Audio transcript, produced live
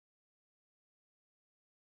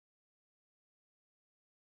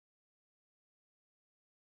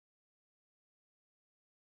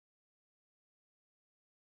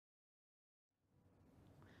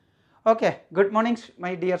Okay, good morning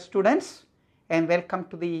my dear students and welcome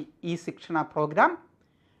to the e-Shikshana program.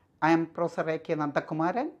 I am Professor A.K.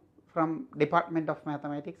 Nandakumaran from Department of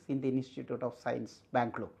Mathematics in the Institute of Science,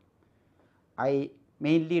 Bangalore. I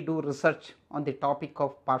mainly do research on the topic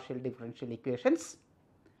of partial differential equations,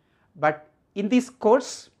 but in this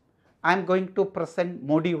course I am going to present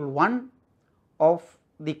module 1 of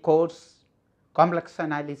the course Complex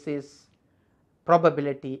Analysis,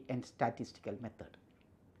 Probability and Statistical Method.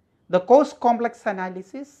 The course complex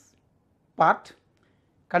analysis part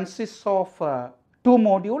consists of two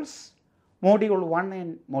modules, module 1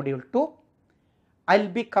 and module 2. I will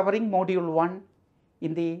be covering module 1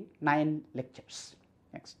 in the 9 lectures.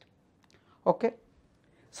 Next. Okay.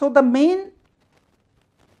 So, the main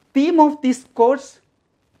theme of this course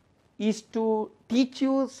is to teach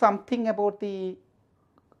you something about the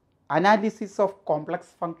analysis of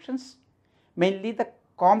complex functions, mainly the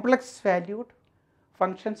complex valued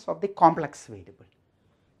functions of the complex variable.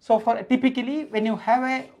 So, for typically when you have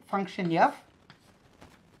a function f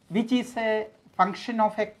which is a function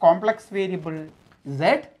of a complex variable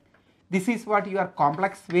z, this is what your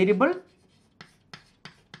complex variable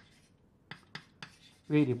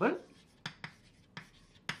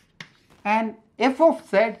and f of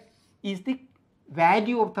z is the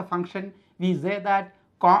value of the function. We say that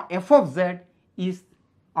f of z is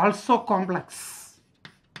also complex.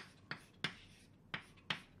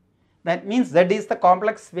 That means z is the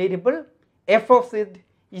complex variable, f of z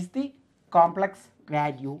is the complex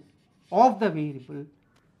value of the variable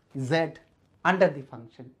z under the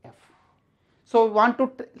function f. So, we want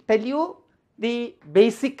to tell you the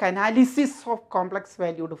basic analysis of complex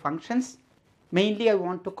valued functions. Mainly I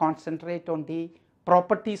want to concentrate on the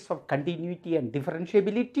properties of continuity and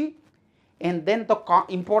differentiability, and then the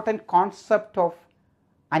important concept of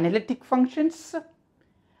analytic functions,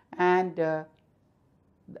 and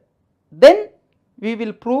then we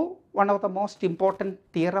will prove one of the most important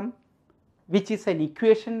theorem, which is an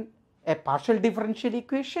equation, a partial differential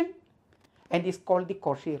equation, and is called the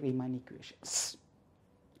Cauchy-Riemann equations.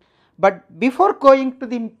 But before going to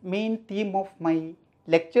the main theme of my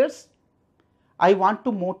lectures, I want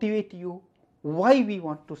to motivate you why we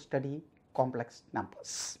want to study complex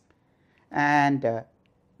numbers. And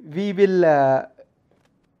we will,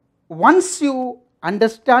 once you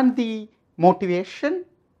understand the motivation,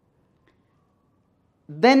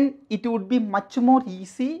 then it would be much more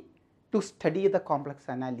easy to study the complex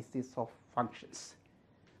analysis of functions.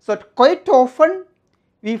 So, quite often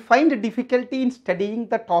we find difficulty in studying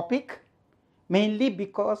the topic mainly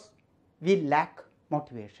because we lack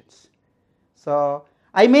motivations. So,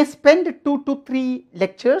 I may spend 2 to 3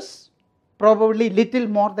 lectures, probably little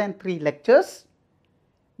more than 3 lectures,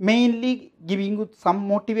 mainly giving you some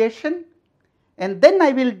motivation, and then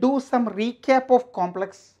I will do some recap of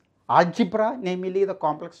complex algebra, namely the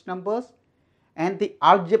complex numbers and the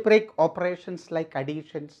algebraic operations like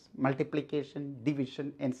additions, multiplication,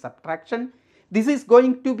 division and subtraction. This is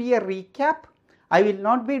going to be a recap. I will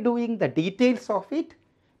not be doing the details of it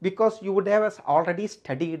because you would have already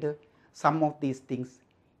studied some of these things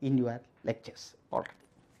in your lectures already.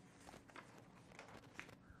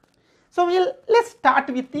 So, let us start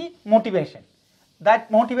with the motivation. That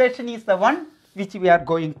motivation is the one which we are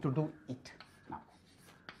going to do it now.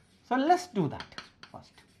 So, let us do that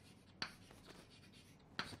first.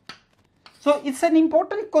 So, it is an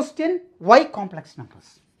important question, why complex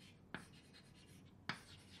numbers?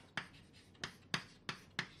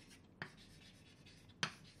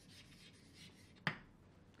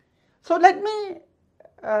 So, let me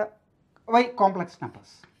why complex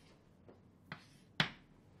numbers?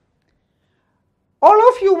 All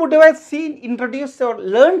of you would have seen, introduced or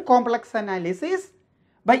learned complex analysis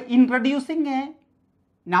by introducing a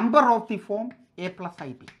number of the form a plus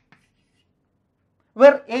ib,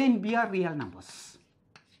 where a and b are real numbers.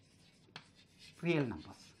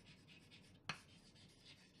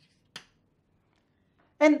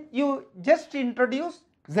 And you just introduce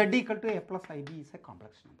z equal to a plus ib is a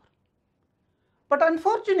complex number. But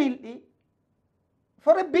unfortunately,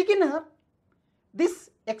 for a beginner,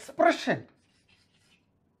 this expression,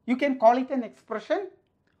 you can call it an expression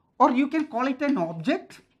or you can call it an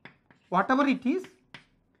object, whatever it is.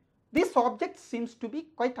 This object seems to be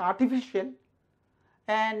quite artificial,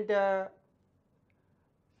 and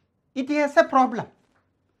it has a problem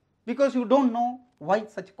because you do not know why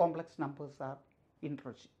such complex numbers are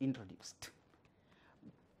introduced.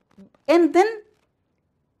 And then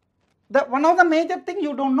one of the major thing,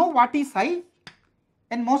 you do not know what is I,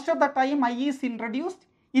 and most of the time I is introduced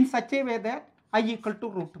in such a way that I equal to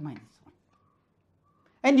root minus 1,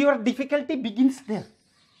 and your difficulty begins there.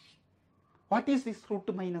 what is this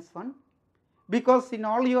root minus 1? Because in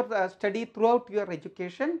all your study throughout your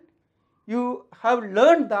education, you have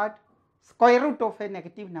learned that square root of a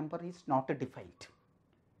negative number is not defined.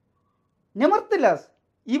 Nevertheless,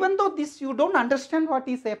 even though this you do not understand what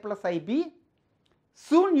is a plus ib,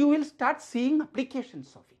 soon you will start seeing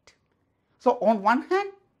applications of it. So, on one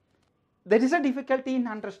hand, there is a difficulty in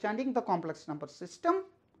understanding the complex number system,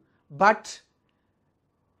 but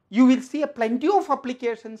you will see a plenty of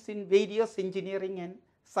applications in various engineering and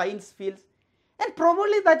science fields, and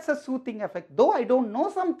probably that is a soothing effect. Though I do not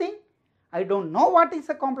know something, I do not know what is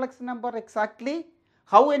a complex number exactly,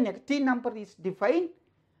 how a negative number is defined,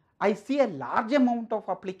 I see a large amount of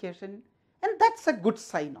application, and that is a good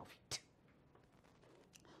sign of it.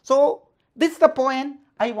 So, this is the point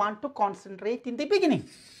I want to concentrate in the beginning.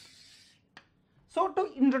 So,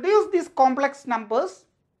 to introduce these complex numbers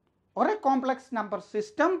or a complex number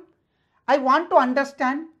system, I want to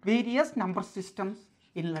understand various number systems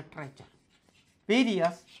in literature,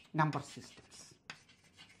 various number systems.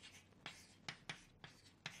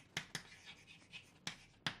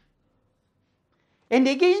 And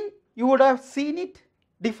again, you would have seen it,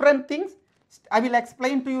 different things. I will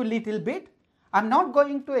explain to you a little bit. I am not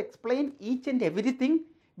going to explain each and everything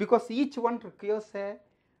because each one requires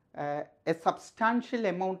a substantial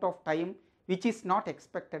amount of time which is not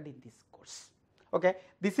expected in this course. Okay.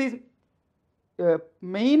 This is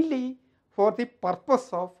mainly for the purpose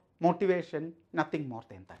of motivation, nothing more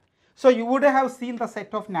than that. So, you would have seen the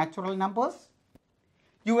set of natural numbers,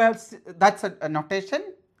 you have that is a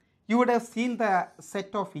notation. You would have seen the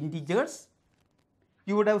set of integers,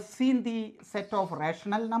 you would have seen the set of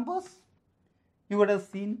rational numbers, you would have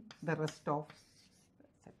seen the rest of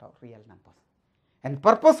set of real numbers. And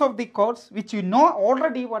purpose of the course, which you know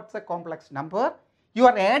already what is a complex number, you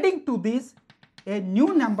are adding to this a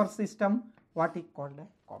new number system, what is called a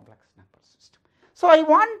complex number system. So, I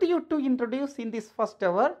want you to introduce in this first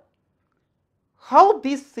hour how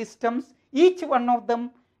these systems, each one of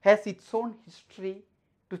them has its own history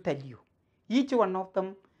to tell you. Each one of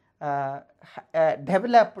them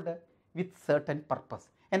developed with certain purpose,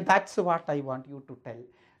 and that is what I want you to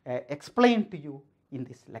tell, explain to you in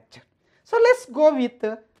this lecture. So, let us go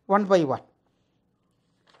with one by one.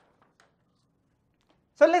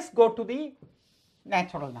 So, let us go to the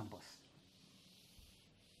natural numbers.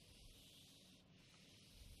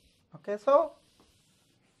 Okay, so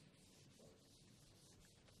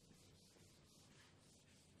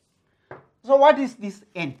what is this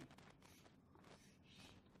n?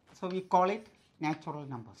 So, we call it natural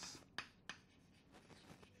numbers.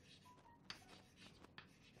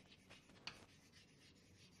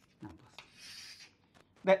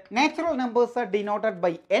 The natural numbers are denoted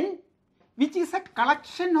by n, which is a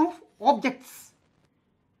collection of objects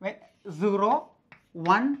 0,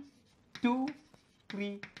 1, 2,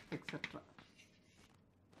 3, etc.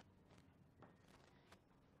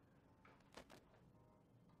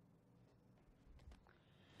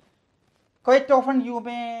 Quite often you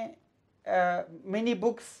may, many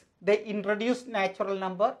books they introduce natural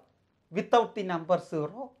number without the number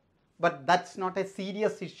 0, but that is not a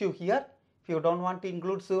serious issue here. If you do not want to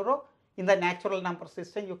include 0, in the natural number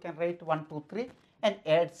system you can write 1, 2, 3 and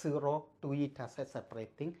add 0 to it as a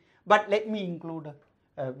separate thing, but let me include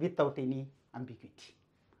without any ambiguity.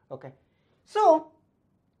 Okay. So,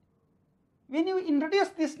 when you introduce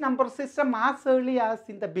this number system as early as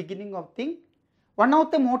in the beginning of thing, one of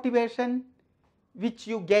the motivation which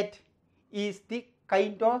you get is the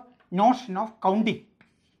kind of notion of counting.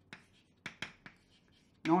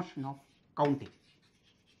 Notion of counting.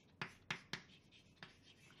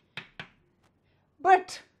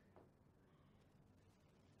 But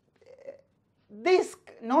this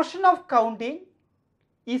notion of counting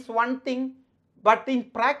is one thing, but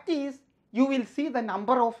in practice you will see the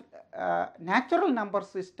number of natural number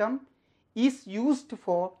system is used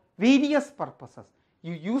for various purposes.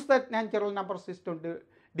 You use that natural number system to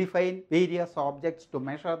define various objects, to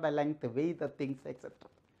measure the length, weigh the things, etc.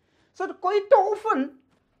 So, quite often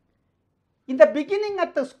in the beginning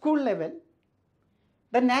at the school level,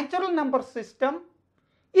 the natural number system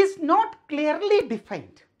is not clearly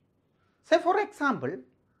defined. Say for example,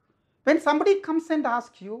 when somebody comes and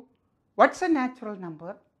asks you what is a natural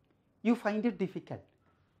number, you find it difficult.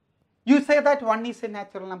 You say that 1 is a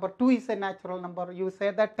natural number, 2 is a natural number, you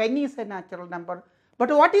say that 10 is a natural number, but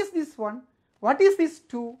what is this 1? What is this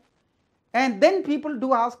 2? And then people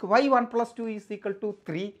do ask why 1 plus 2 is equal to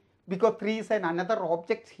 3, because 3 is another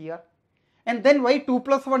object here, and then why 2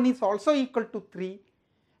 plus 1 is also equal to 3.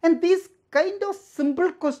 And these kind of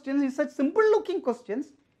simple questions, is such simple looking questions,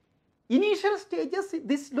 initial stages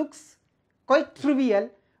this looks quite trivial,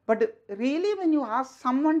 But really when you ask,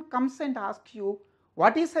 someone comes and asks you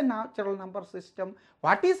what is a natural number system,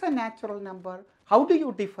 what is a natural number, how do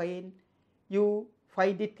you define, you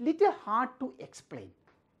find it little hard to explain.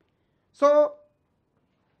 So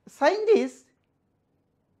scientists,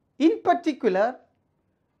 in particular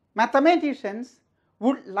mathematicians,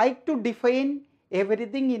 would like to define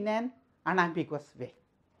everything in an unambiguous way.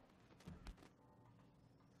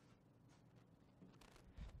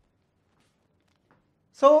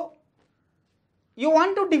 So you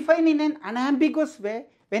want to define in an unambiguous way.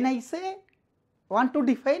 When I say want to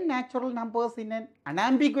define natural numbers in an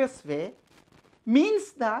unambiguous way,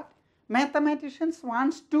 means that mathematicians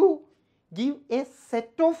wants to give a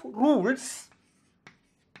set of rules,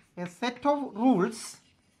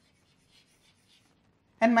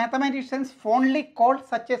 and mathematicians fondly call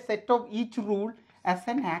such a set of each rule as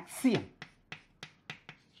an axiom.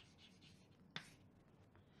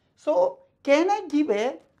 So can I give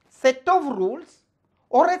a set of rules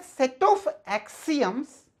or a set of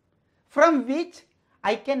axioms from which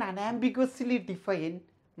I can unambiguously define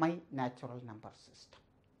my natural number system?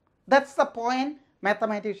 That's the point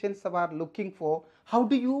mathematicians are looking for. How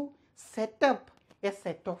do you set up a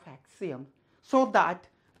set of axioms so that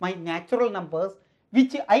my natural numbers,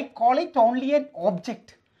 which I call it only an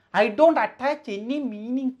object, I don't attach any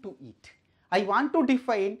meaning to it. I want to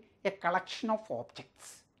define a collection of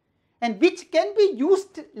objects, and which can be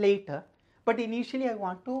used later, but initially I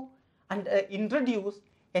want to introduce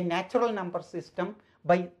a natural number system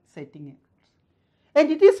by setting it.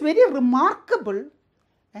 And it is very remarkable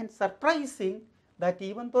and surprising that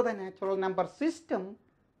even though the natural number system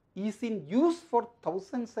is in use for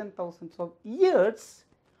thousands and thousands of years,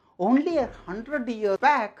 only 100 years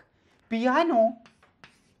back, Peano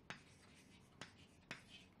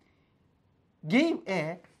gave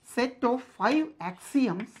a set of 5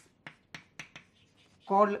 axioms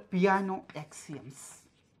called Peano axioms.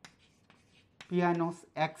 Peano's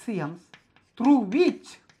axioms, through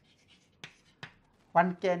which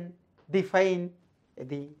one can define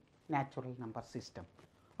the natural number system.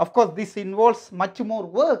 Of course, this involves much more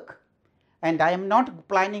work, and I am not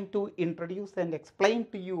planning to introduce and explain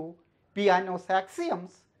to you Peano's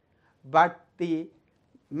axioms, but the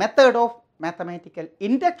method of mathematical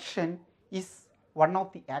induction is one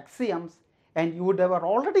of the axioms, and you would have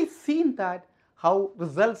already seen that how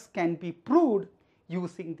results can be proved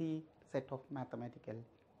using the set of mathematical,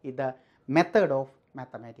 the method of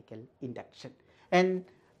mathematical induction. And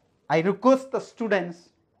I request the students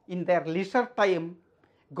in their leisure time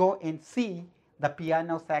go and see the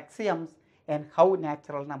Peano's axioms and how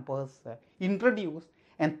natural numbers introduced,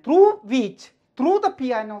 and through which, through the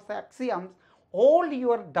Peano's axioms, all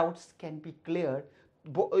your doubts can be cleared.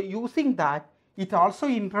 Using that, it also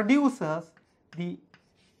introduces the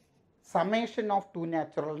summation of two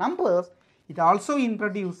natural numbers. It also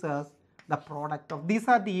introduces the product of, these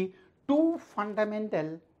are the two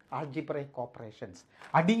fundamental algebraic operations,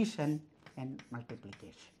 addition and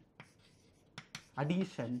multiplication.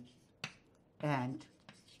 Addition and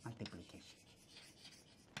multiplication.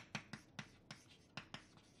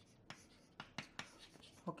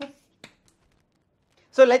 Okay.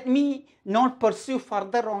 So let me not pursue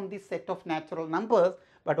further on this set of natural numbers,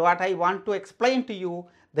 but what I want to explain to you,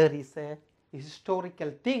 there is a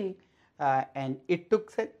historical thing, and it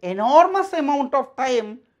took an enormous amount of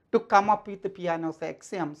time to come up with the Peano's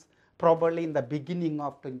axioms, probably in the beginning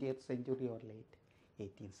of 20th century or late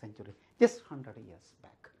 18th century, just 100 years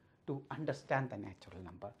back, to understand the natural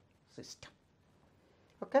number system.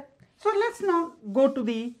 Okay. So let's now go to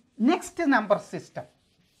the next number system.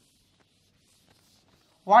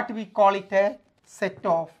 What we call it a set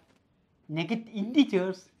of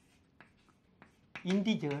integers,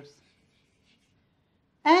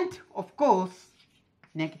 and of course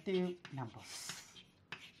negative numbers,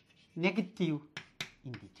 negative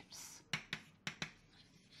integers.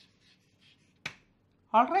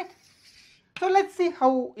 All right. So let's see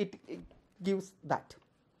how it gives that.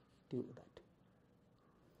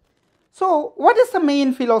 So what is the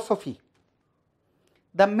main philosophy?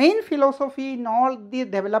 The main philosophy in all the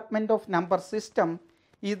development of number system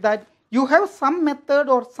is that you have some method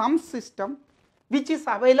or some system which is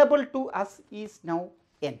available to us is now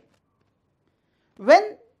n.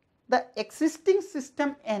 When the existing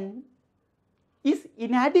system n is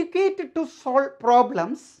inadequate to solve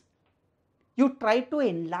problems, you try to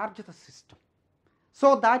enlarge the system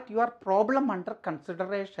so that your problem under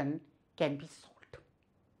consideration can be solved.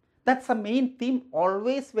 That's the main theme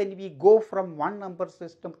always when we go from one number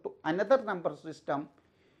system to another number system.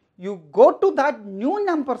 You go to that new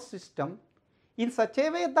number system in such a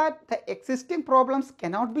way that the existing problems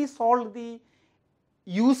cannot be solved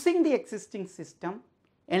using the existing system,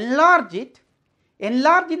 enlarge it,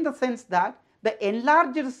 enlarge in the sense that the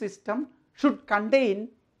enlarged system should contain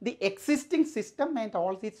the existing system and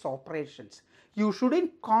all its operations. You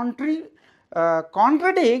shouldn't contradict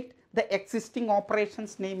the existing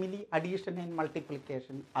operations, namely addition and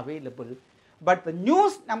multiplication available, but the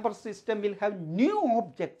new number system will have new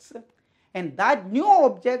objects, and that new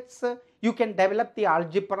objects you can develop the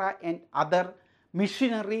algebra and other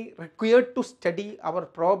machinery required to study our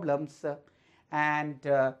problems, and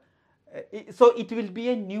so it will be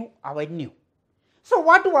a new avenue. So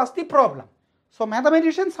what was the problem? So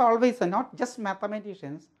mathematicians always, not just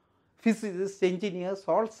mathematicians, physicists, engineers,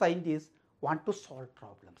 all scientists want to solve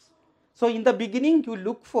problems. So in the beginning you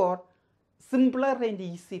look for simpler and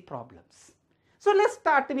easy problems. So let's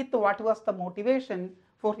start with what was the motivation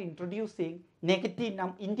for introducing negative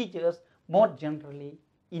integers, more generally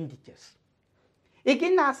integers.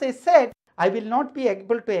 Again, as I said, I will not be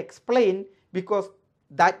able to explain because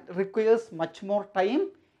that requires much more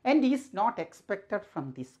time and is not expected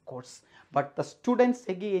from this course. But the students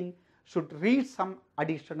again should read some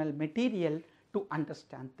additional material to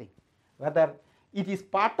understand things. Whether it is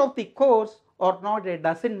part of the course or not, it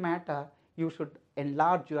does not matter. You should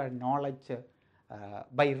enlarge your knowledge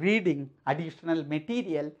by reading additional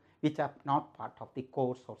material which are not part of the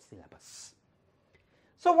course or syllabus.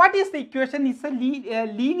 So what is the equation? It's a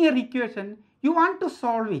linear equation. You want to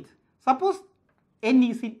solve it. Suppose n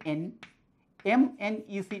is in n, mn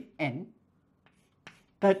is in n.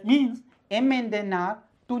 That means m and n are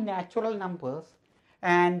two natural numbers,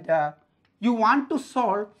 and you want to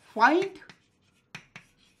find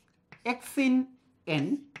x in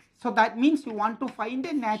n. So that means you want to find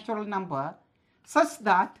a natural number such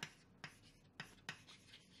that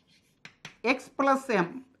x plus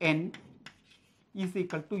mn is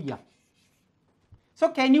equal to m. So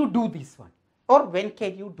can you do this one, or when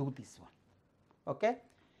can you do this one? Okay.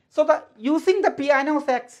 So using the Peano's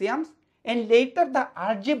axioms and later the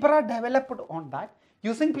algebra developed on that,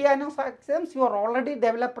 using Peano's axioms you are already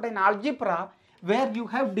developed an algebra where you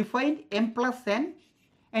have defined m plus n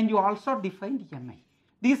and you also defined mn.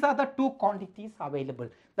 These are the two quantities available.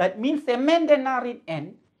 That means m and n are in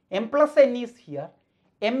n, m plus n is here,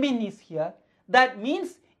 mn is here. That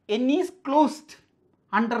means n is closed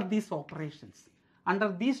under these operations. Under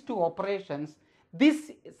these two operations,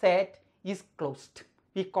 this set is closed.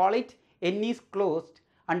 We call it n is closed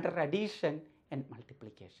under addition and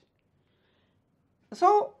multiplication.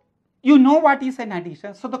 So you know what is an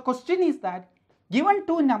addition. So the question is that given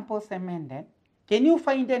two numbers m and n, can you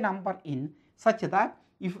find a number in such that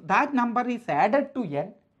if that number is added to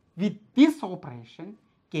n with this operation,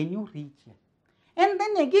 can you reach n? And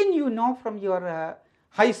then again you know from your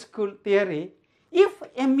high school theory, if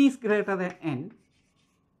m is greater than n,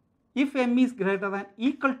 if m is greater than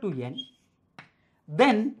equal to n,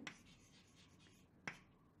 then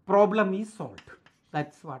problem is solved.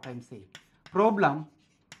 That's what I am saying. Problem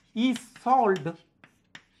is solved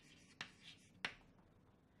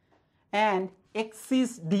and x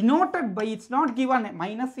is denoted by, it's not given,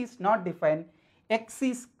 minus is not defined, x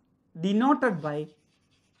is denoted by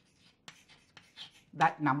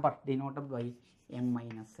that number denoted by m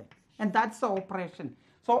minus n, and that's the operation.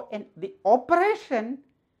 So the operation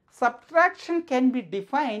subtraction can be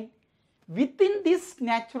defined within this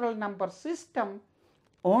natural number system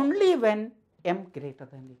only when m greater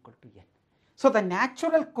than or equal to n. So the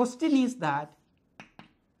natural question is that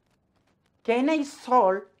can I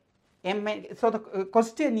solve m? So the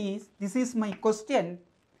question is, this is my question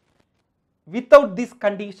without this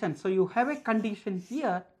condition. So you have a condition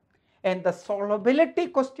here, and the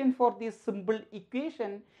solvability question for this simple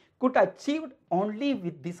equation could achieved only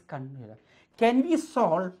with this condition. Can we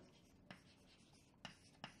solve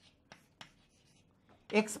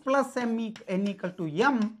x plus m n equal to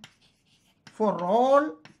m for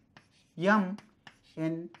all m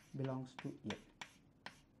n belongs to n?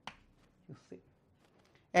 You see,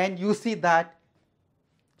 and you see that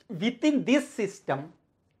within this system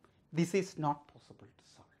this is not possible to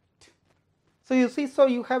solve it. So you see, so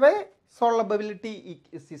you have a solvability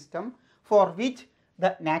system for which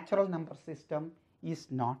the natural number system is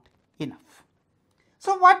not enough.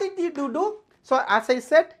 So what did you do? So as I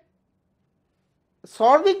said,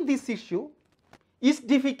 solving this issue is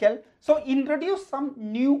difficult. So introduce some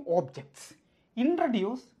new objects.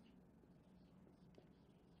 Introduce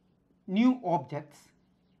new objects.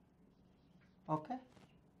 Okay.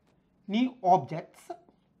 New objects.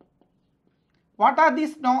 What are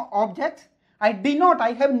these new objects? I denote,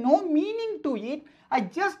 I have no meaning to it. I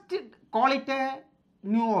just call it a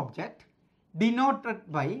new object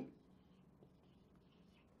denoted by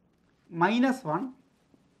 -1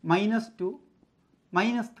 -2,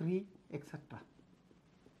 -3, etc.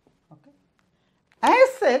 Okay. As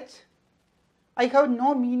such, I have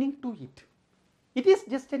no meaning to it. It is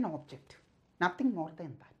just an object, nothing more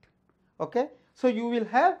than that. Okay. So, you will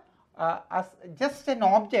have as just an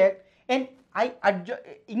object, and I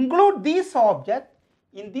include this object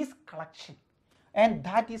in this collection, and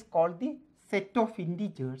that is called the set of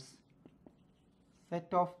integers.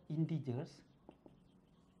 Set of integers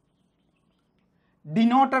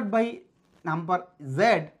denoted by number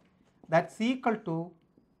z, that's equal to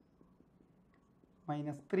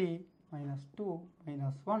 -3, -2,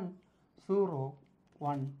 -1, 0,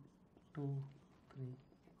 1, 2, 3,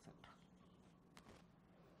 etc.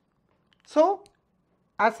 So,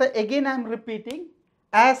 again I am repeating,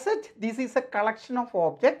 as such this is a collection of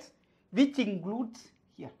objects which includes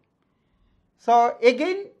here. So,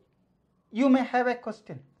 again you may have a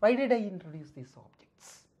question, why did I introduce these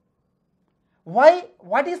objects? Why?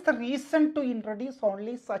 What is the reason to introduce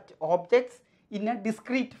only such objects in a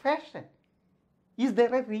discrete fashion? Is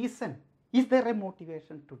there a reason? Is there a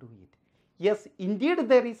motivation to do it? Yes, indeed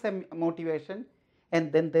there is a motivation,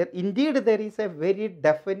 and then indeed there is a very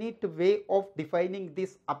definite way of defining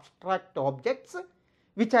these abstract objects,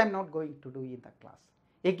 which I am not going to do in the class.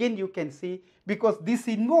 Again you can see, because this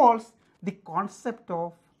involves the concept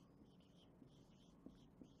of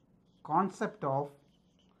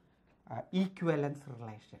equivalence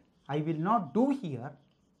relation. I will not do here,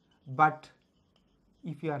 but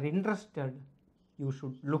if you are interested, you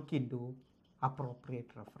should look into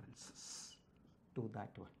appropriate references to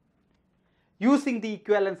that one. Using the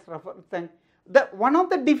equivalence reference, and one of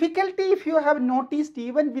the difficulty, if you have noticed,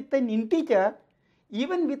 even with an integer,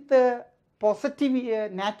 even with the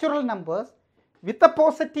positive natural numbers, with the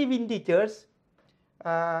positive integers,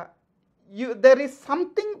 there is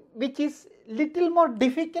something which is little more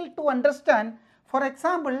difficult to understand. For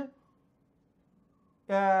example,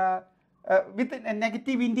 with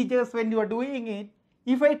negative integers, when you are doing it,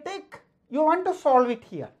 if I take, you want to solve it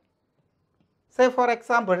here. Say for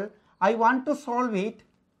example, I want to solve it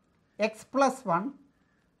x plus 1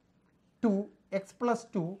 to x plus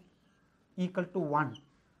 2 equal to 1.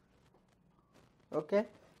 Okay.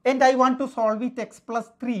 And I want to solve it x plus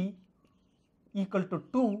 3 equal to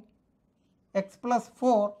 2, x plus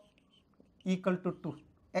 4 equal to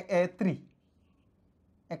 3,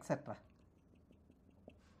 etc.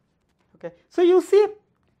 Okay. So, you see,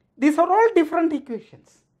 these are all different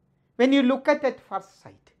equations when you look at first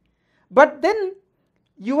sight, but then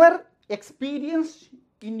your experience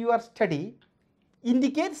in your study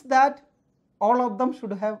indicates that all of them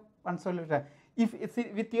should have one solution. If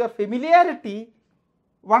with your familiarity,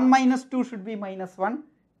 1 minus 2 should be minus 1,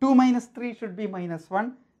 2 minus 3 should be minus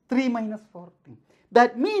 1, 3 minus 4 thing.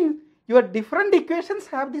 That means your different equations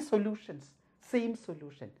have the solutions, same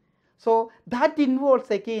solution. So, that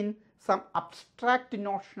involves again some abstract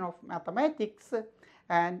notion of mathematics,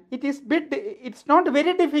 and it is it's not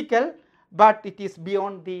very difficult, but it is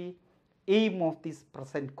beyond the aim of this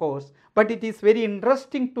present course. But it is very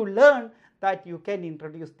interesting to learn that you can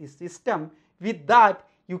introduce this system. With that,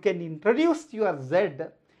 you can introduce your z.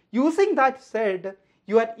 Using that z,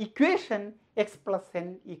 your equation x plus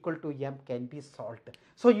n equal to m can be solved.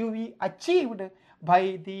 So, you will achieved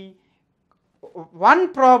by the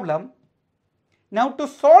one problem. Now, to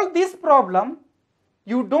solve this problem,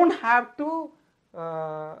 you do not have to,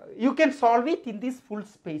 you can solve it in this full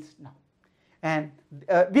space now, and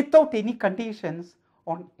without any conditions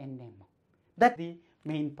on Nm. That is the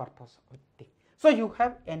main purpose of the thing. So, you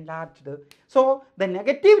have enlarged. So, the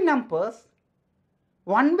negative numbers,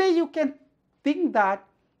 one way you can think that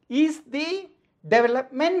is the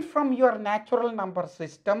development from your natural number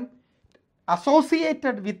system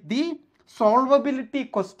associated with the solvability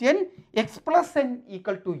question x plus n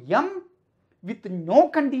equal to m with no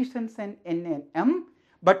conditions n and m,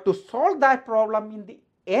 but to solve that problem in the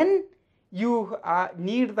n, you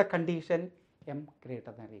need the condition m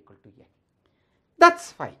greater than or equal to n. That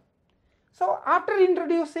is fine. So, after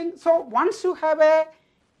introducing, so once you have a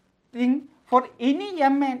thing for any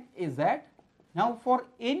m and z, now for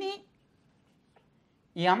any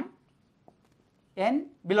m n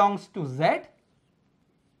belongs to z,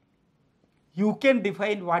 you can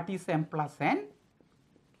define what is m plus n.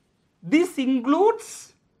 This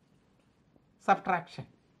includes subtraction.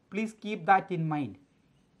 Please keep that in mind.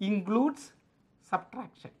 Includes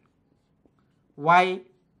subtraction. Why?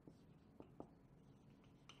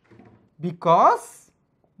 Because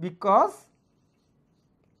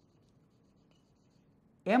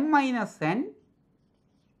m minus n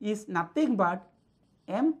is nothing but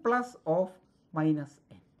m plus of minus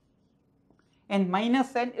n, and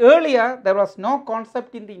minus n. Earlier there was no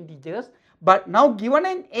concept in the integers, but now given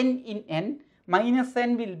an n in n, minus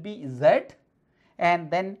n will be z and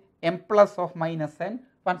then m plus of minus n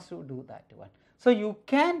once you do that one. So, you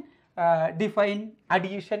can define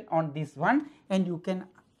addition on this one, and you can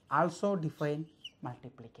also define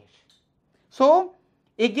multiplication. So,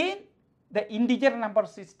 again the integer number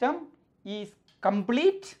system is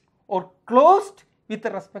complete or closed with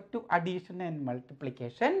respect to addition and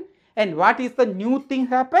multiplication. And what is the new thing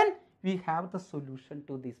happen? We have the solution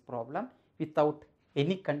to this problem without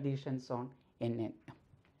any conditions on n and m.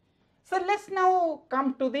 So, let us now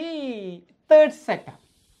come to the third setup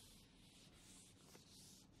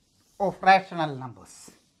of rational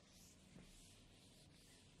numbers.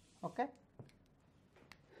 Okay.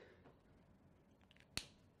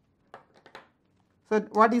 So,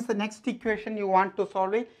 what is the next equation you want to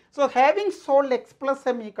solve it? So, having solved x plus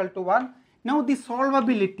m equal to 1, now the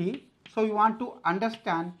solvability. So, you want to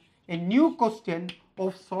understand a new question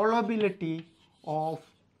of solvability of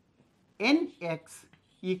nx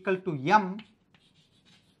equal to m.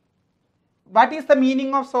 What is the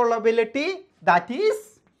meaning of solvability? That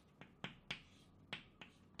is,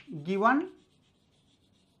 given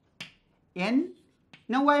n,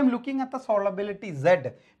 now I am looking at the solvability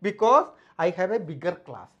z because I have a bigger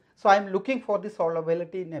class. So, I am looking for the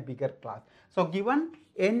solvability in a bigger class. So, given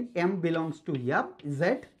n m belongs to m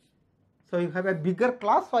z, so you have a bigger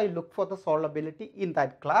class, so I look for the solvability in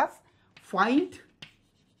that class. Find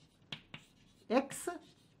x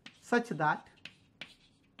such that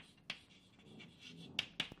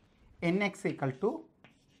nx equal to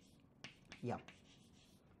m.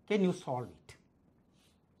 Can you solve it?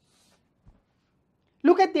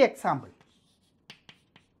 Look at the example.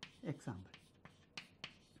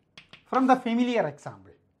 From the familiar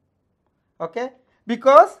example, okay,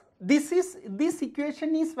 because this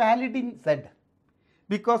equation is valid in z,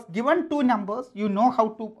 because given two numbers you know how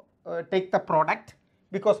to take the product,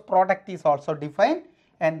 because product is also defined,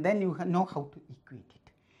 and then you know how to equate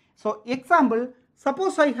it. So, example,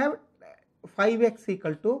 suppose I have 5x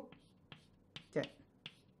equal to 10,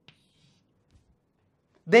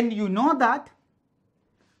 then you know that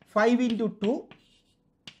 5 into 2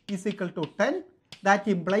 is equal to 10, that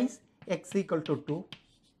implies x equal to 2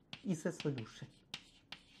 is a solution.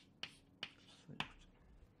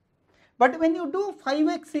 But when you do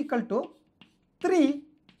 5x equal to 3,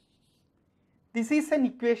 this is an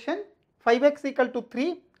equation, 5x equal to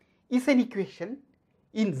 3 is an equation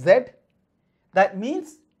in z. That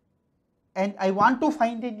means, and I want to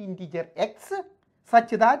find an integer x such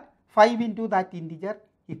that 5 into that integer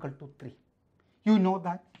equal to 3. You know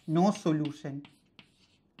that no solution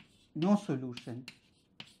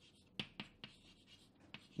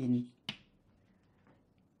in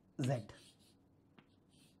z.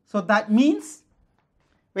 So, that means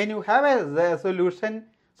when you have a solution,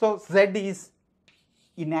 so z is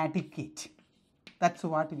inadequate. That is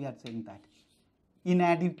what we are saying, that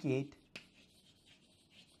inadequate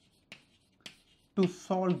to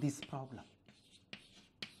solve this problem.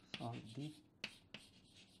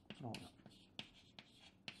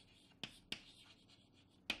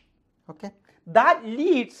 Okay. That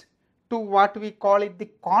leads to what we call it the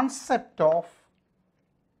concept of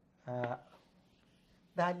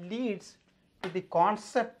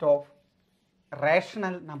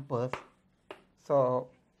rational numbers. So,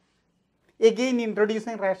 again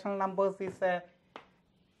introducing rational numbers is a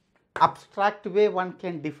abstract way one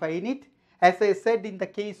can define it. As I said, in the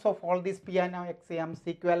case of all these piano axioms,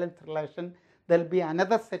 equivalence relation, there will be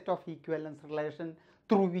another set of equivalence relation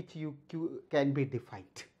through which you can be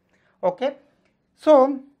defined. Okay.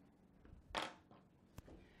 So,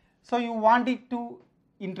 you wanted to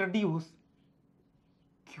introduce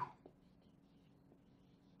Q.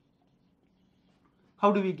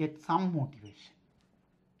 How do we get some motivation?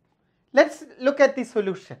 Let us look at the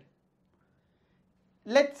solution.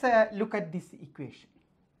 Let us look at this equation.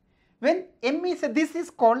 When m is, this is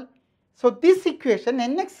called, so this equation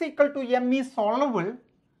nx equal to m is solvable,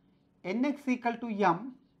 nx equal to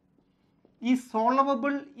m is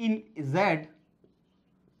solvable in z,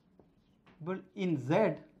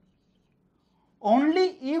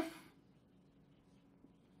 only if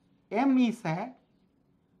m is a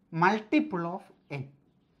multiple of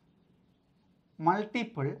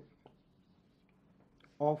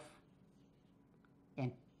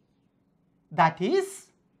n, that is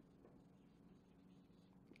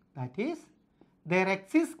their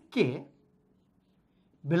x is k,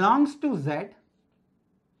 belongs to z,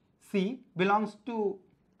 c belongs to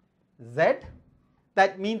z,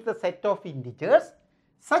 that means the set of integers,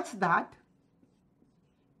 such that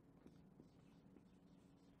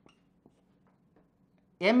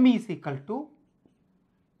m is equal to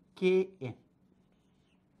kn.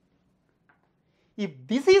 If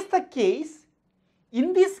this is the case,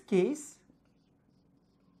 in this case,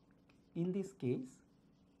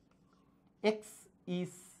 x is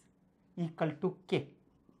equal to k.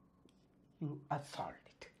 You have solved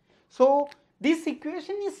it. So, this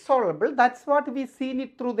equation is solvable. That is what we seen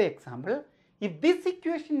it through the example. If this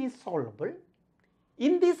equation is solvable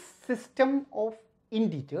in this system of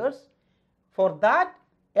integers, for that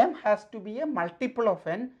m has to be a multiple of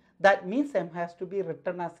n. That means m has to be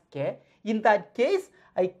written as k. In that case,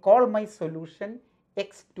 I call my solution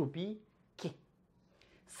x to be k.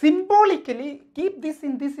 Symbolically, keep this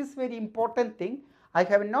in, this is very important thing. I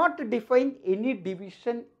have not defined any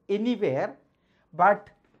division anywhere, but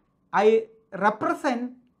I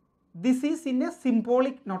represent this is in a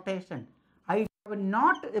symbolic notation. I have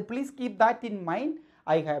not, please keep that in mind,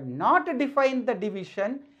 I have not defined the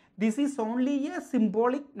division. This is only a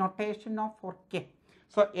symbolic notation of for k.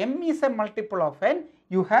 So, m is a multiple of n.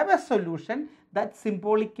 You have a solution that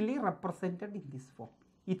symbolically represented in this form.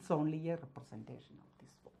 It is only a representation of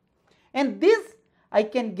this form. And this I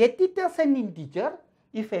can get it as an integer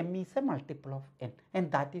if m is a multiple of n,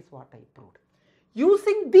 and that is what I proved.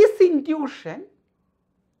 Using this intuition,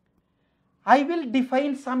 I will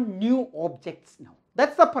define some new objects now. That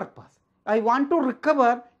is the purpose. I want to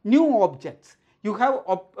recover new objects. You have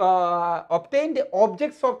obtained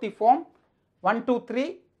objects of the form 1, 2,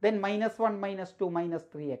 3, then minus 1, minus 2, minus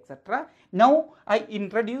 3, etc. Now, I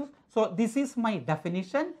introduce, so this is my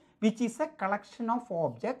definition, which is a collection of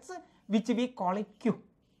objects which we call it Q.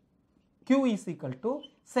 Q is equal to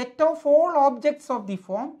set of all objects of the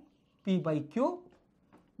form P by Q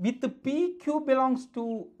with P, Q belongs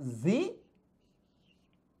to Z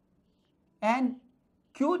and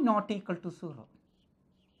Q not equal to 0.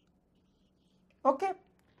 Okay.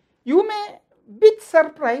 You may bit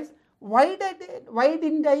surprised, why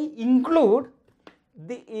didn't I include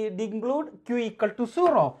Q equal to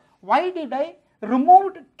 0? Why did I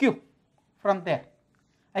remove Q from there?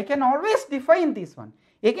 I can always define this one.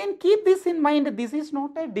 Again, keep this in mind, this is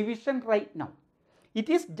not a division right now. It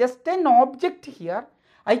is just an object here.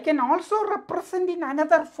 I can also represent in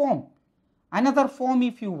another form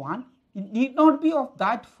if you want. It need not be of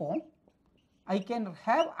that form. I can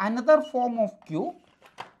have another form of Q,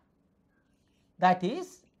 that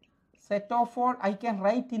is set of all, I can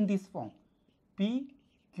write in this form P,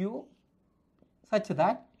 Q, such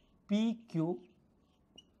that P, Q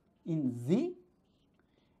in Z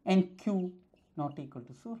and Q not equal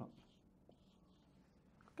to 0.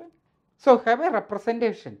 Okay. So, have a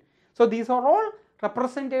representation. So, these are all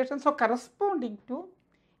representations. So, corresponding to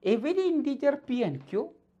every integer P and Q,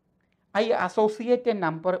 I associate a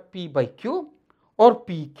number P by Q or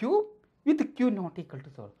PQ with Q not equal to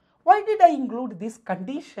 0. Why did I include this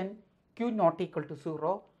condition Q not equal to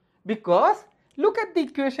 0? Because look at the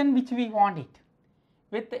equation which we want it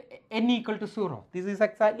with n equal to 0. This is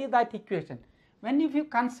exactly that equation. When if you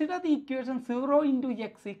consider the equation 0 into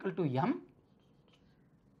x equal to m,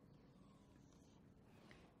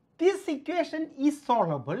 this equation is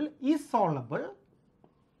solvable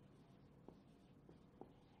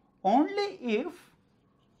only if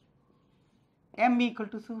m equal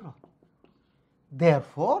to 0.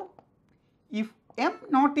 Therefore, if m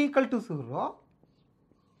not equal to 0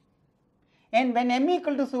 and when m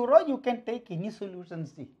equal to 0, you can take any solution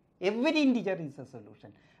C. Every integer is a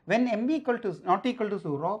solution. When m equal to not equal to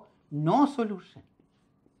 0, no solution.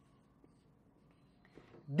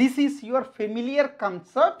 This is your familiar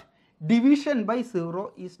concept. Division by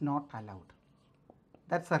 0 is not allowed.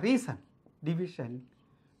 That is the reason division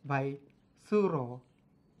by 0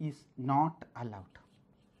 is not allowed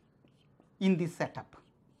in this setup.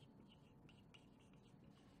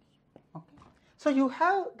 Okay. So, you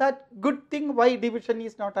have that good thing why division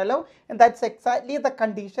is not allowed, and that is exactly the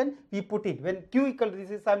condition we put it. When Q equal to this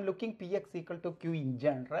is I am looking Px equal to Q in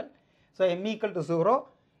general. So, m equal to 0.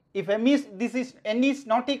 If m is this is n is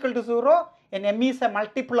not equal to 0 and m is a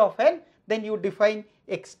multiple of n, then you define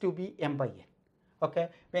x to be m by n. Okay.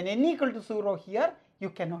 When n equal to 0 here, you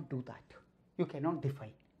cannot do that. You cannot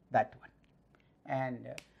define that one, and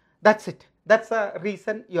that is it. That is the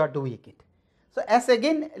reason you are doing it. So, as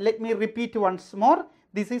again let me repeat once more,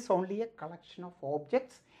 this is only a collection of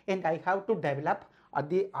objects and I have to develop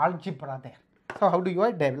the algebra there. So, how do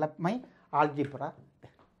I develop my algebra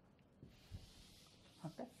there?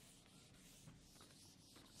 Okay.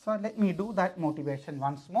 So, let me do that motivation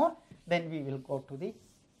once more, then we will go to the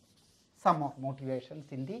sum of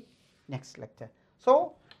motivations in the next lecture.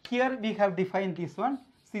 So, here we have defined this one.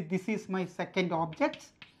 See, this is my second object,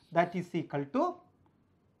 that is equal to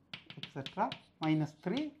etc. minus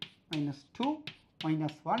 3, minus 2,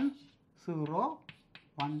 minus 1, 0,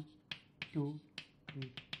 1, 2,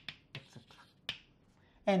 3, etc.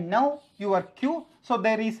 And now your Q, so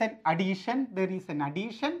there is an addition, there is an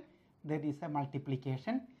addition, there is a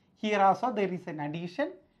multiplication. Here also there is an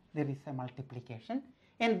addition, there is a multiplication.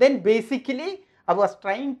 And then basically I was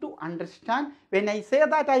trying to understand, when I say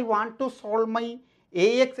that I want to solve my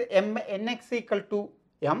nx equal to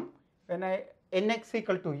m, when nx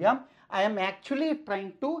equal to m, I am actually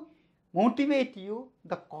trying to motivate you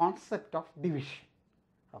the concept of division.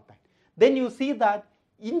 Okay. Then you see that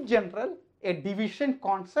in general a division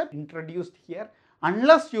concept introduced here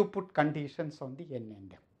unless you put conditions on the n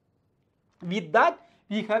and m. With that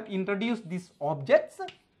we have introduced these objects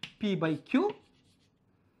p by q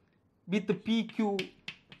with pq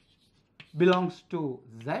belongs to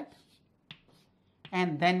z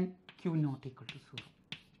and then q not equal to 0.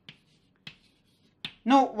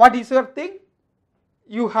 Now what is your thing?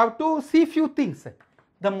 You have to see few things.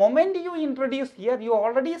 The moment you introduce here, you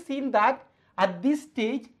already seen that at this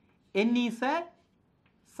stage n is a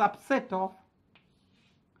subset of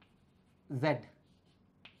z.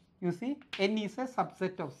 You see, n is a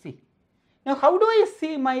subset of c. Now how do I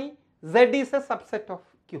see my z is a subset of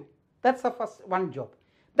q? That's the first one job.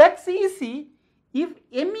 That's easy. If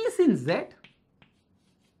m is in z,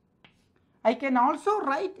 I can also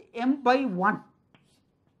write m by 1.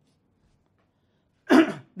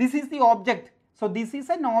 This is the object. So this is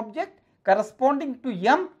an object corresponding to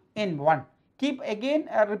m in 1. Keep again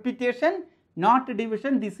a repetition, not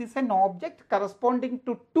division. This is an object corresponding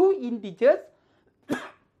to 2 integers.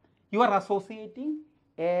 You are associating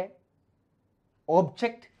a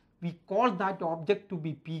object. We call that object to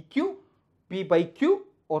be pq, p by q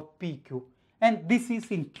or pq, and this is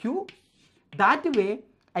in q. That way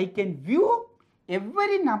I can view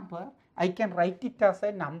every number, I can write it as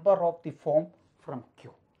a number of the form from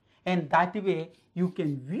q, and that way you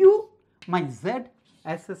can view my z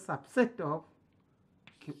as a subset of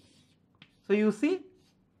q. So you see,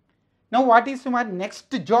 now what is my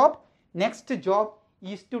next job? Next job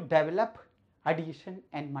is to develop addition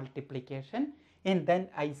and multiplication, and then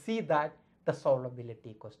I see that the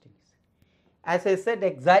solvability question is. As I said,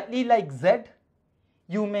 exactly like z,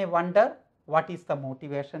 you may wonder what is the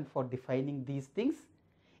motivation for defining these things.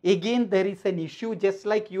 Again there is an issue, just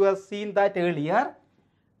like you have seen that earlier.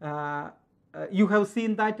 You have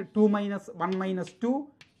seen that 2 minus 1 minus 2,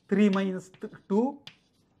 3 minus 2,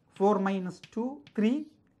 4 minus 2, 3,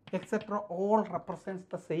 etc. all represents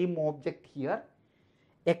the same object here.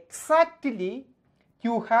 Exactly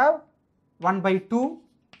you have 1 by 2,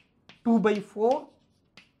 2 by 4,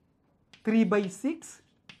 3 by 6,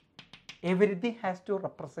 everything has to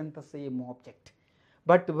represent the same object.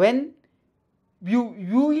 But when you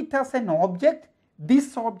view it as an object,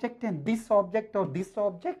 this object and this object or this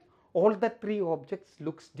object, all the 3 objects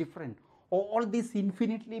looks different. All these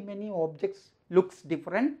infinitely many objects looks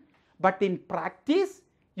different, but in practice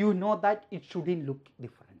you know that it shouldn't look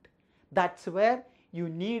different. That's where you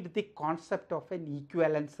need the concept of an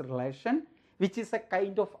equivalence relation, which is a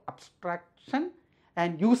kind of abstraction,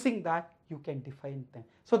 and using that you can define them.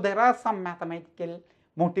 So there are some mathematical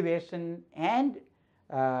motivation and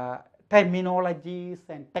terminologies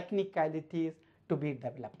and technicalities to be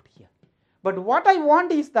developed here. But what I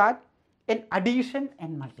want is that an addition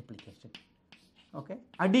and multiplication. Okay,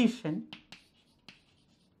 addition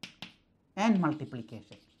and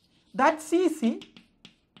multiplication. That's easy,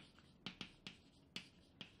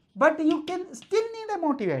 but you can still need a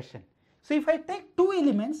motivation. So if I take 2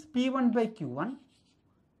 elements p1 by q1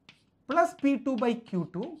 plus p2 by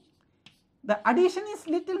q2, the addition is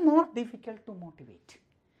little more difficult to motivate.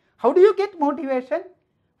 How do you get motivation?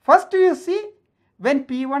 First you see, when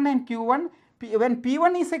p1 and q1, when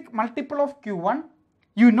p1 is a multiple of q1,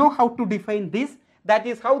 you know how to define this. That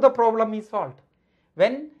is how the problem is solved.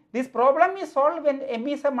 When this problem is solved, when m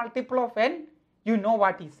is a multiple of n, you know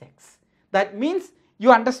what is x. That means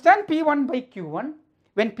you understand p1 by q1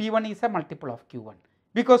 when p1 is a multiple of q1,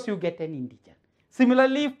 because you get an integer.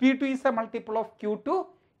 Similarly, if p2 is a multiple of q2,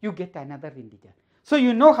 you get another integer. So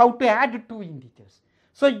you know how to add 2 integers.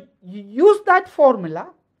 So you use that formula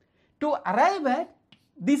to arrive at,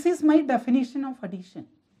 this is my definition of addition.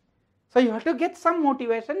 So you have to get some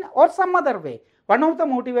motivation or some other way. One of the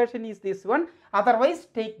motivation is this one, otherwise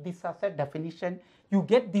take this as a definition. You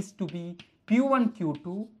get this to be p1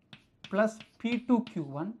 q2 plus p2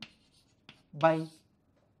 q1 by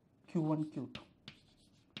q1 q2.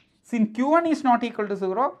 Since q1 is not equal to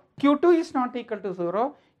 0, q2 is not equal to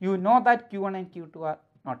 0, you know that q1 and q2 are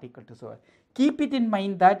not equal to 0. Keep it in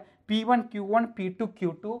mind that p1 q1 p2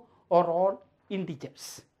 q2 are all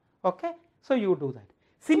integers. Okay, So, you do that.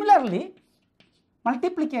 Similarly,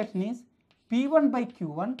 multiplication is P1 by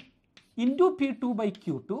Q1 into P2 by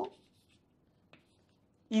Q2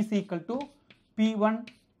 is equal to P1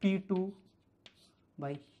 P2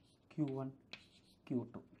 by Q1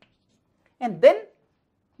 Q2. And then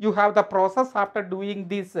you have the process after doing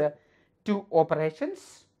these two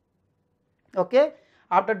operations. Okay,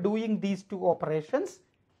 after doing these two operations,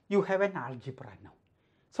 you have an algebra now.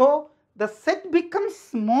 So, the set becomes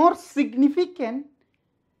more significant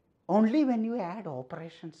only when you add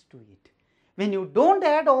operations to it. When you do not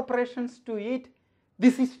add operations to it,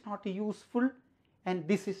 this is not useful and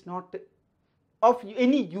this is not of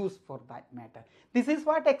any use for that matter. This is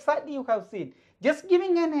what exactly you have seen. Just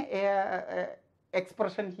giving an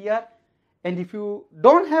expression here, and if you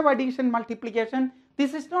do not have addition multiplication,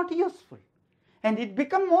 this is not useful. And it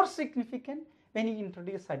becomes more significant when you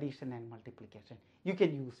introduce addition and multiplication. You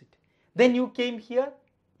can use it. Then you came here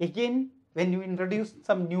again when you introduced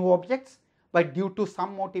some new objects, but due to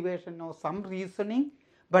some motivation or some reasoning,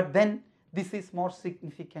 but then this is more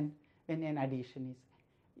significant when an addition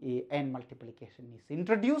is and multiplication is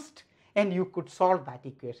introduced, and you could solve that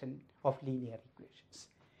equation of linear equations.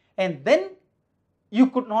 And then you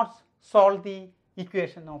could not solve the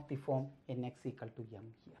equation of the form nx equal to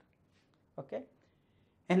m here. Okay.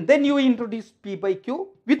 And then you introduce p by q.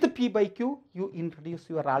 With the p by q, you introduce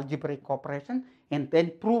your algebraic operation and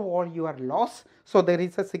then prove all your laws. So, there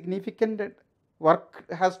is a significant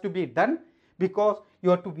work has to be done because you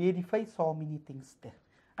have to verify so many things there.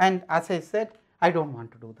 And as I said, I do not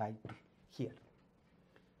want to do that here.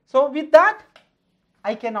 So, with that,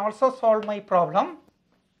 I can also solve my problem.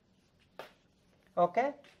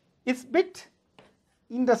 Okay. It is bit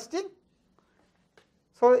interesting.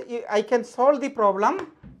 So, I can solve the problem.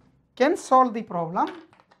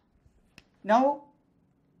 Now,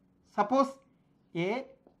 suppose A,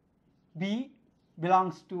 B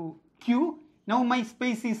belongs to Q. Now, my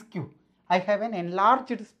space is Q. I have an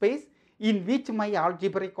enlarged space in which my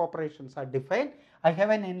algebraic operations are defined. I have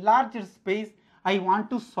an enlarged space. I want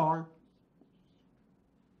to solve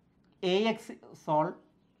Ax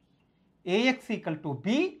equal to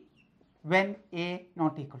B when A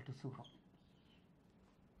not equal to 0.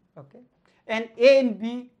 Okay. And A and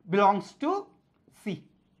B belongs to C,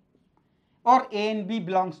 or A and B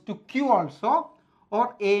belongs to Q also,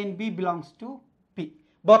 or A and B belongs to P.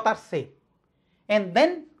 Both are same. And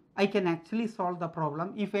then I can actually solve the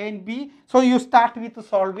problem if A and B. So, you start with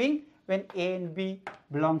solving when A and B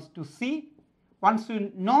belongs to C. Once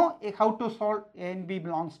you know how to solve A and B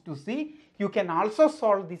belongs to C, you can also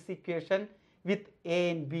solve this equation with A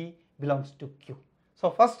and B belongs to Q. So,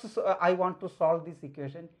 first I want to solve this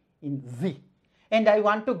equation in Z, and I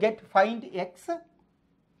want to find x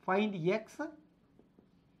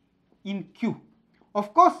in Q.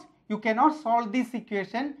 Of course, you cannot solve this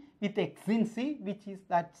equation with x in C, which is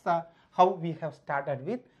how we have started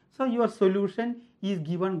with. So, your solution is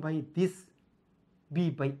given by this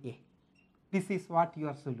B by A. This is what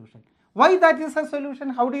your solution. Why that is a solution?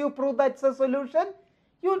 How do you prove that is a solution?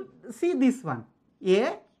 You see this one,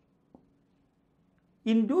 A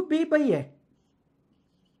into B by A.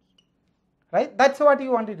 Right? That is what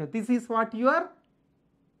you want to do. This is what your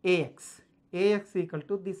Ax equal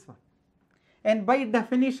to this one. And by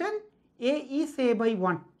definition, A is A by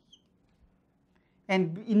 1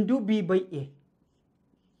 and into B by A.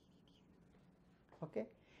 Okay.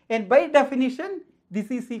 And by definition,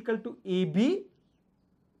 this is equal to AB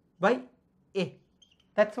by A.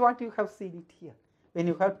 That is what you have seen it here. When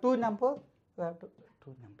you have two numbers, you have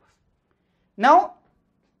two numbers. Now,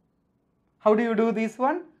 how do you do this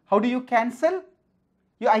one? How do you cancel?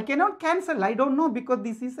 I cannot cancel, I do not know, because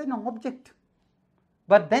this is an object.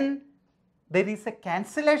 But then there is a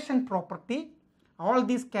cancellation property. All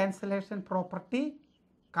this cancellation property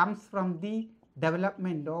comes from the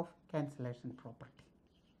development of cancellation property.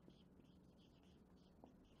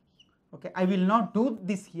 Okay, I will not do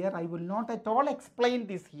this here. I will not at all explain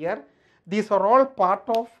this here. These are all part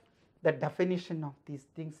of the definition of these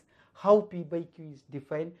things, how P by Q is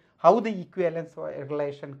defined, how the equivalence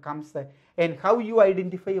relation comes, and how you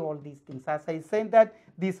identify all these things. As I said that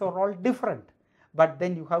these are all different, but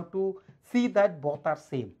then you have to see that both are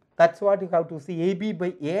same. That is what you have to see. AB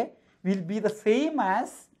by A will be the same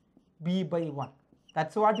as B by 1. That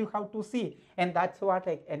is what you have to see, and that is what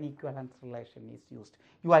an equivalence relation is used.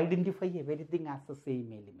 You identify everything as the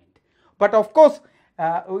same element. But of course,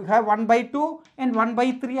 we have 1 by 2 and 1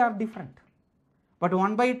 by 3 are different. But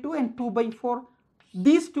 1 by 2 and 2 by 4,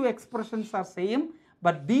 these two expressions are same,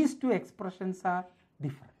 but these two expressions are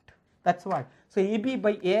different. That is why. So, AB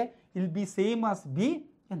by A will be same as B,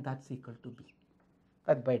 and that is equal to B.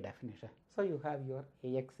 That by definition. So you have your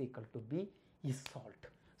Ax equal to B is solved.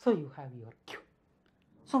 So you have your Q.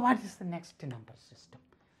 So what is the next number system?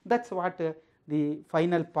 That is what the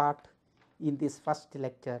final part in this first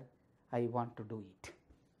lecture I want to do it.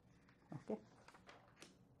 Okay.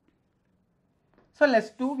 So let us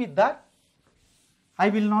do with that. I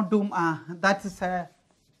will not do that is a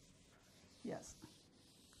yes.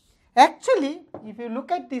 Actually, if you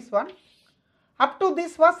look at this one, up to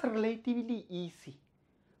this was relatively easy.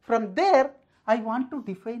 From there, I want to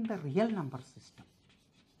define the real number system.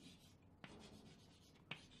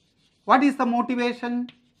 What is the motivation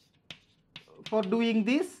for doing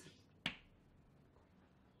this?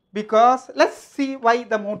 Because let us see why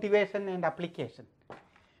the motivation and application.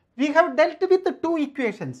 We have dealt with the two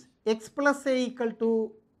equations, x plus a equal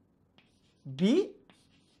to b,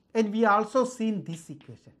 and we also seen this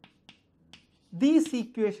equation. These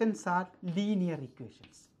equations are linear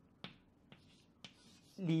equations.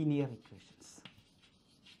 Linear equations.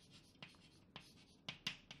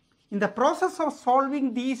 In the process of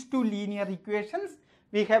solving these two linear equations,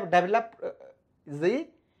 we have developed Z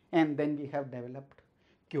and then we have developed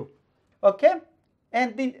Q. Okay?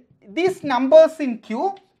 And these numbers in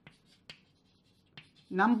Q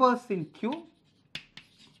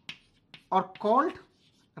are called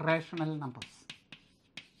rational numbers.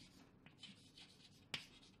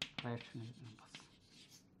 Rational numbers.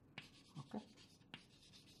 Okay.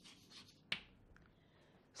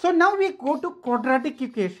 So now we go to quadratic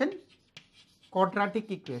equation.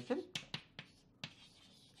 Quadratic equation.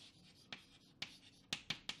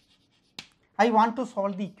 I want to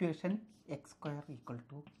solve the equation x square equal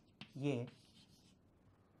to a.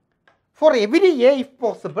 For every a if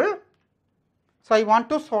possible. So I want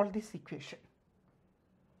to solve this equation.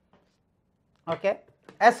 Okay.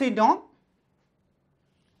 As you know,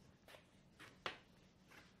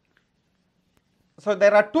 so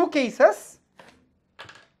there are two cases.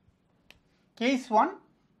 Case 1,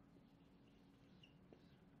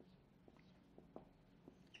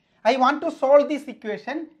 I want to solve this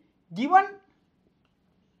equation given,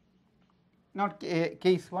 not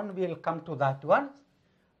case 1, we will come to that one,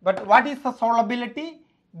 but what is the solvability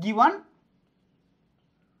given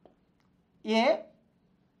a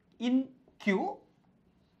in Q,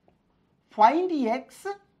 find x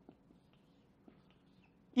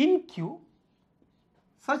in Q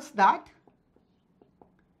such that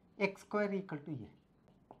x square equal to a.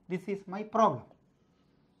 This is my problem.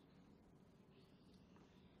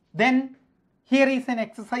 Then here is an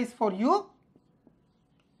exercise for you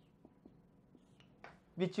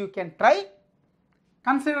which you can try.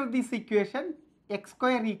 Consider this equation x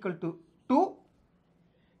square equal to 2.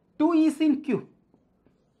 2 is in Q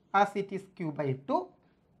as it is Q by 2.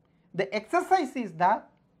 The exercise is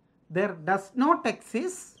that there does not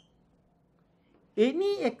exist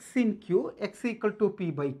any x in Q, x equal to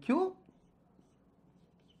p by Q,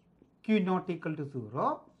 Q not equal to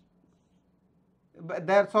 0, but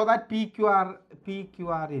there, so that PQ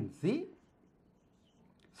are in Z,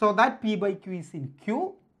 so that p by Q is in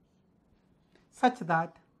Q, such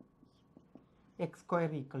that x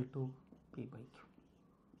square equal to p by Q.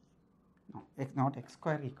 No, not x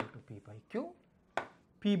square equal to p by Q,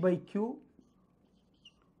 p by Q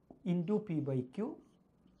into p by Q,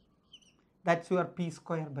 that is your p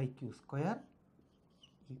square by Q square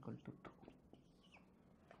equal to 2.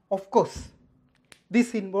 Of course,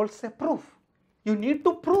 this involves a proof. You need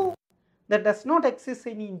to prove that does not exist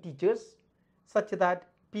any integers such that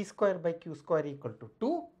p square by Q square equal to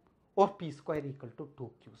 2 or p square equal to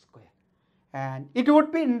 2Q square. And it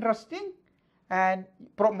would be interesting, and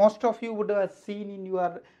most of you would have seen in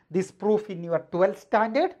your this proof in your 12th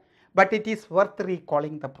standard, but it is worth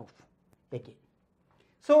recalling the proof again.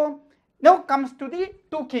 So now comes to the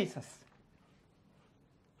two cases.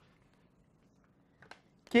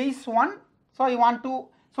 Case 1, so I want to,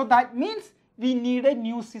 so that means we need a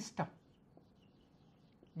new system.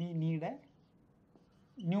 We need a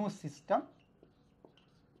new system,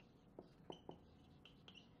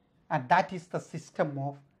 and that is the system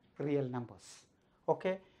of real numbers.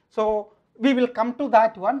 Okay. So we will come to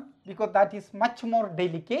that one because that is much more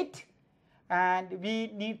delicate, and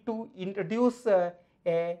we need to introduce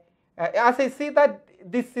as I say that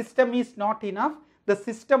this system is not enough, the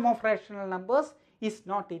system of rational numbers is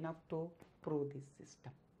not enough to prove this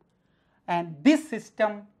system. And this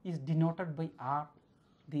system is denoted by R,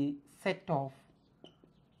 the set of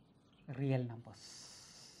real numbers.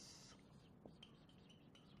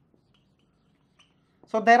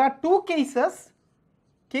 So there are two cases,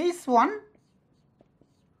 case 1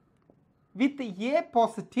 with A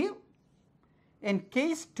positive and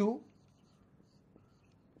case 2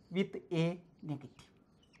 with A negative.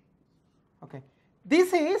 Okay.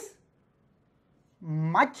 This is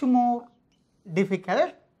much more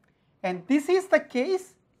difficult, and this is the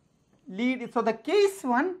case so the case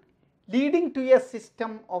 1 leading to a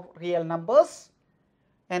system of real numbers,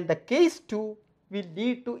 and the case 2 will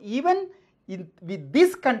lead to, even with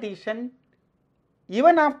this condition,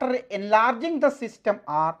 even after enlarging the system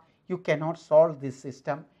R, you cannot solve this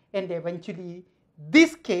system, and eventually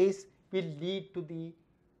this case will lead to the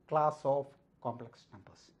class of complex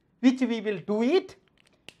numbers, which we will do it.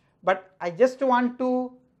 But I just want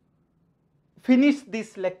to finish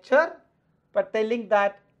this lecture by telling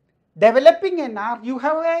that developing an R, you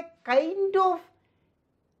have a kind of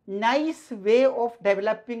nice way of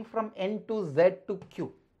developing from N to Z to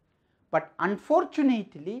Q, but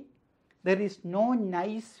unfortunately there is no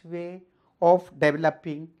nice way of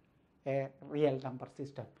developing a real number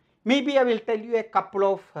system. Maybe I will tell you a couple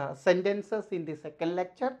of sentences in the second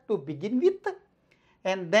lecture to begin with,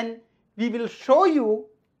 and then we will show you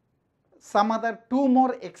some other 2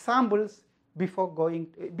 more examples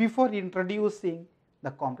before introducing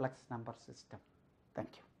the complex number system.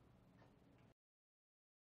 Thank you.